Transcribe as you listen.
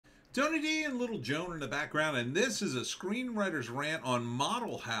Tony D and Little Joan in the background, and this is a screenwriter's rant on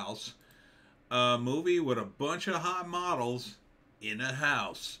Model House, a movie with a bunch of hot models in a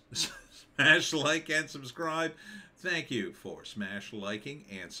house. Smash like and subscribe. Thank you for smash liking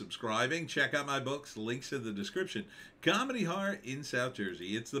and subscribing. Check out my books, links in the description. Comedy Heart in South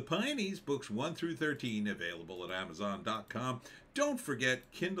Jersey. It's the Pineys, books 1 through 13, available at Amazon.com. Don't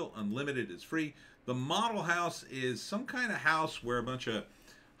forget, Kindle Unlimited is free. The Model House is some kind of house where a bunch of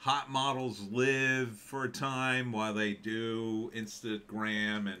hot models live for a time while they do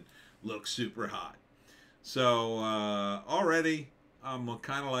Instagram and look super hot. So already I'm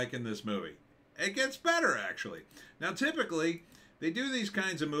kind of liking this movie. It gets better, actually. Now, typically, they do these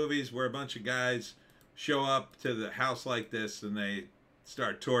kinds of movies where a bunch of guys show up to the house like this and they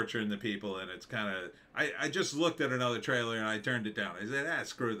start torturing the people, and it's kind of... I just looked at another trailer and I turned it down. I said,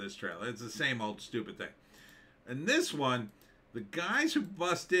 screw this trailer. It's the same old stupid thing. And this one, the guys who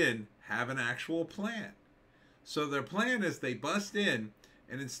bust in have an actual plan. So their plan is they bust in,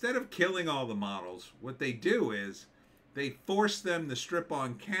 and instead of killing all the models, what they do is they force them to strip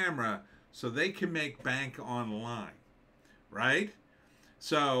on camera so they can make bank online, right?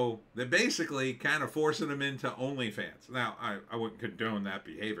 So they're basically kind of forcing them into OnlyFans. Now, I wouldn't condone that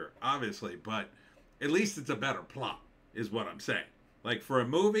behavior, obviously, but at least it's a better plot, is what I'm saying. Like, for a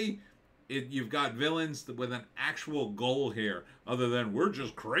movie, you've got villains with an actual goal here, other than we're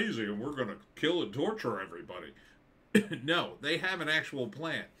just crazy and we're going to kill and torture everybody. No, they have an actual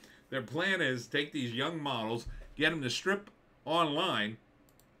plan. Their plan is take these young models, get them to strip online,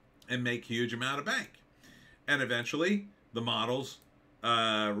 and make huge amount of bank. And eventually, the models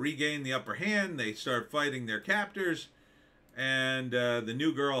regain the upper hand. They start fighting their captors, and the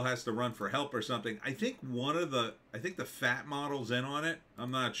new girl has to run for help or something. I think the fat model's in on it.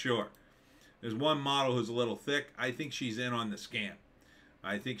 I'm not sure. There's one model who's a little thick. I think she's in on the scam.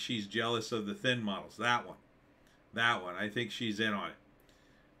 I think she's jealous of the thin models. That one. I think she's in on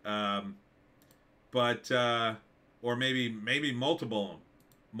it. Or maybe multiple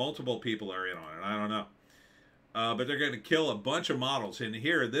people are in on it. I don't know. But they're going to kill a bunch of models. And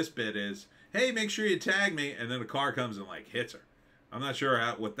here, this bit is, hey, make sure you tag me. And then a car comes and, like, hits her. I'm not sure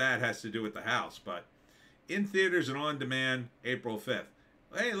what that has to do with the house. But in theaters and on demand, April 5th.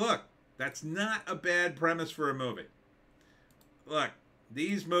 Hey, look. That's not a bad premise for a movie. Look,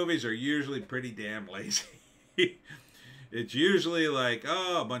 these movies are usually pretty damn lazy. It's usually like,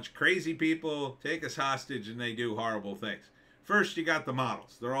 oh, a bunch of crazy people take us hostage and they do horrible things. First, you got the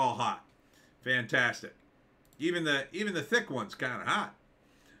models. They're all hot. Fantastic. Even the thick ones kind of hot.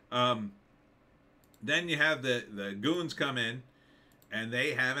 Then you have the goons come in, and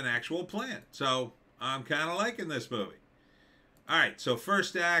they have an actual plan. So I'm kind of liking this movie. All right, so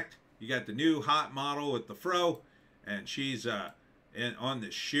first act, you got the new hot model with the fro, and she's on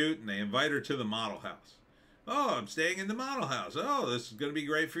this shoot, and they invite her to the model house. Oh, I'm staying in the model house. Oh, this is going to be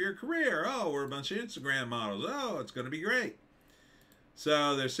great for your career. Oh, we're a bunch of Instagram models. Oh, it's going to be great.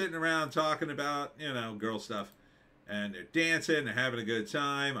 So they're sitting around talking about, girl stuff, and they're dancing, they're having a good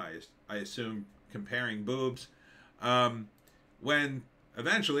time. I assume comparing boobs. When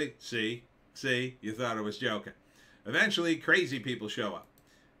eventually, see, you thought I was joking. Eventually, crazy people show up.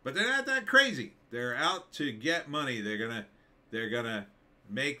 But they're not that crazy. They're out to get money. They're gonna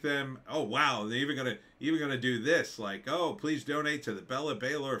make them. Oh wow! They're even gonna do this. Like, oh, please donate to the Bella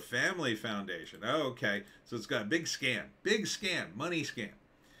Baylor Family Foundation. Oh, okay. So it's got a big scam, money scam.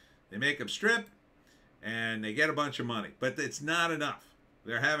 They make them strip, and they get a bunch of money. But it's not enough.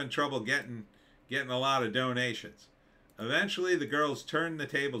 They're having trouble getting a lot of donations. Eventually, the girls turn the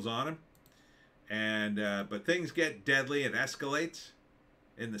tables on them, and but things get deadly. It escalates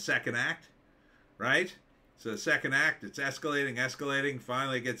in the second act, right? So the second act, it's escalating.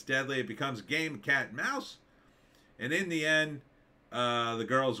 Finally, it gets deadly. It becomes a game of cat and mouse. And in the end, the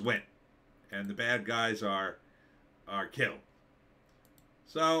girls win. And the bad guys are killed.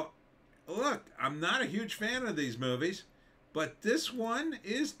 So, look, I'm not a huge fan of these movies. But this one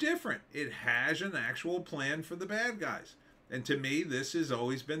is different. It has an actual plan for the bad guys. And to me, this has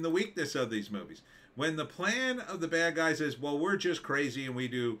always been the weakness of these movies. When the plan of the bad guys is, well, we're just crazy and we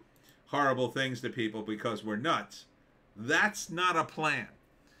do horrible things to people because we're nuts. That's not a plan.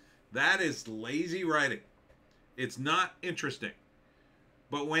 That is lazy writing. It's not interesting.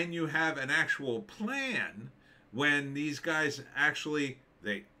 But when you have an actual plan, when these guys actually,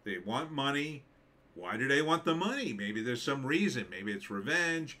 they want money. Why do they want the money? Maybe there's some reason. Maybe it's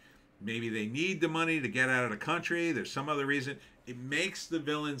revenge. Maybe they need the money to get out of the country. There's some other reason. It makes the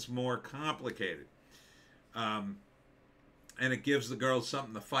villains more complicated. And it gives the girls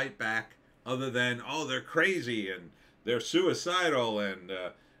something to fight back other than, oh, they're crazy and they're suicidal and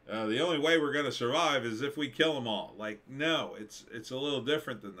The only way we're going to survive is if we kill them all. Like, no, it's a little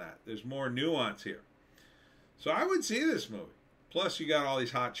different than that. There's more nuance here. So I would see this movie. Plus, you got all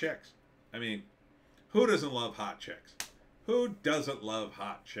these hot chicks. I mean, who doesn't love hot chicks? Who doesn't love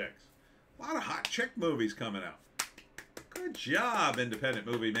hot chicks? A lot of hot chick movies coming out. Good job, independent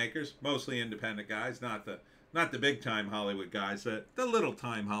movie makers. Mostly independent guys, not the big time Hollywood guys, the little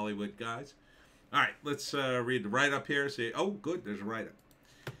time Hollywood guys. All right, let's read the write-up here. See, oh, good, there's a write-up.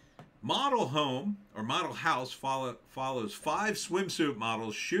 Model home or model house follows 5 swimsuit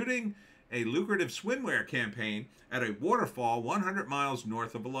models shooting a lucrative swimwear campaign at a waterfall 100 miles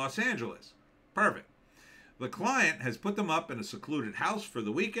north of Los Angeles. Perfect. The client has put them up in a secluded house for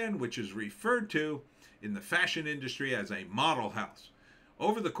the weekend, which is referred to in the fashion industry as a model house.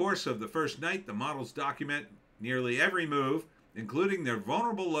 Over the course of the first night, the models document nearly every move, including their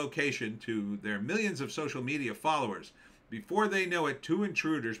vulnerable location to their millions of social media followers. Before they know it, 2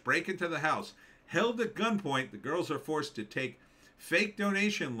 intruders break into the house. Held at gunpoint, the girls are forced to take fake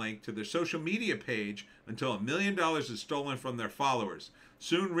donation link to their social media page until $1 million is stolen from their followers.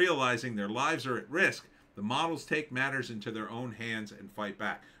 Soon realizing their lives are at risk, the models take matters into their own hands and fight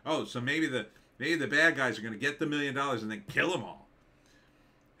back. Oh, so maybe the bad guys are going to get the $1 million and then kill them all.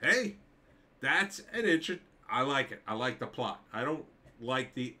 Hey, that's an interesting. I like it. I like the plot. I don't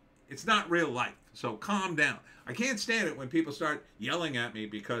like it's not real life. So calm down. I can't stand it when people start yelling at me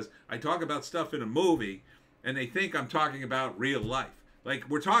because I talk about stuff in a movie and they think I'm talking about real life. Like,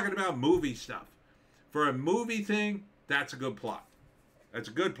 we're talking about movie stuff. For a movie thing, that's a good plot. That's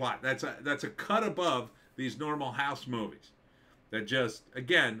a good plot. That's a cut above these normal house movies that just,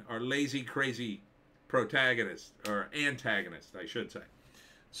 again, are lazy, crazy protagonists, or antagonists, I should say.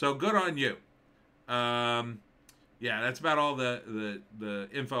 So good on you. Yeah, that's about all the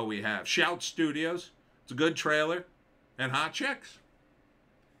info we have. Shout Studios. It's a good trailer. And hot chicks.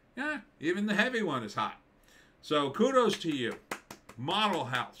 Yeah, even the heavy one is hot. So kudos to you. Model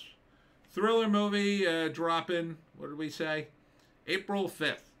House. Thriller movie dropping, what did we say? April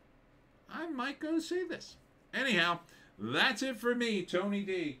 5th. I might go see this. Anyhow, that's it for me, Tony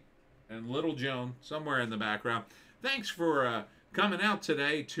D. And Little Joan, somewhere in the background. Thanks for coming out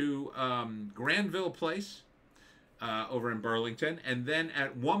today to Granville Place over in Burlington. And then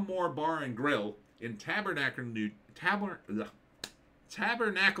at One More Bar and Grill in Tabernacle, New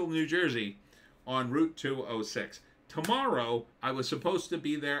Jersey on Route 206. Tomorrow, I was supposed to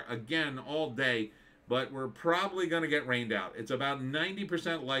be there again all day, but we're probably going to get rained out. It's about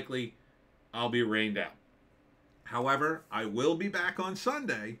 90% likely I'll be rained out. However, I will be back on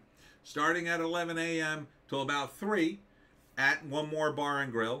Sunday, starting at 11 a.m. till about 3 at One More Bar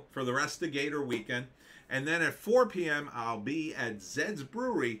and Grill for the rest of the Gator weekend. And then at 4 p.m., I'll be at Zed's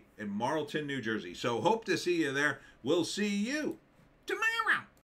Brewery in Marlton, New Jersey. So hope to see you there. We'll see you tomorrow.